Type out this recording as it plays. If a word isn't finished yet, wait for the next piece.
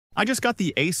I just got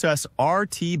the ASUS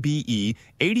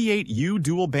RT-BE88U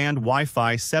dual-band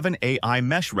Wi-Fi 7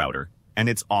 AiMesh router, and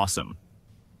it's awesome.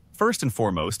 First and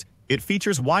foremost, it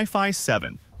features Wi-Fi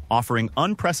 7, offering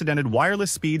unprecedented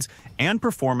wireless speeds and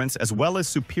performance as well as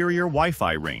superior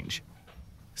Wi-Fi range.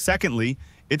 Secondly,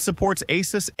 it supports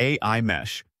ASUS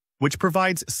AiMesh, which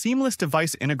provides seamless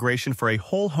device integration for a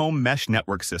whole-home mesh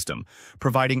network system,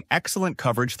 providing excellent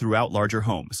coverage throughout larger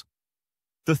homes.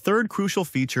 The third crucial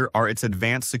feature are its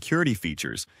advanced security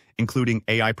features, including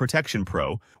AI Protection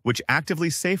Pro, which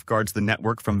actively safeguards the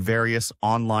network from various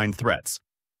online threats,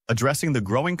 addressing the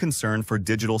growing concern for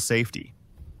digital safety.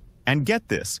 And get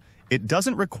this, it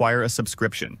doesn't require a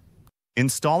subscription.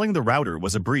 Installing the router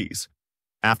was a breeze.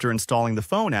 After installing the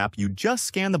phone app, you just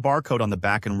scan the barcode on the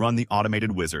back and run the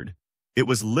automated wizard. It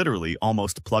was literally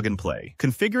almost plug and play.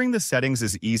 Configuring the settings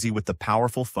is easy with the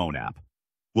powerful phone app.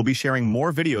 We'll be sharing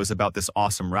more videos about this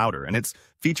awesome router and its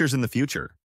features in the future.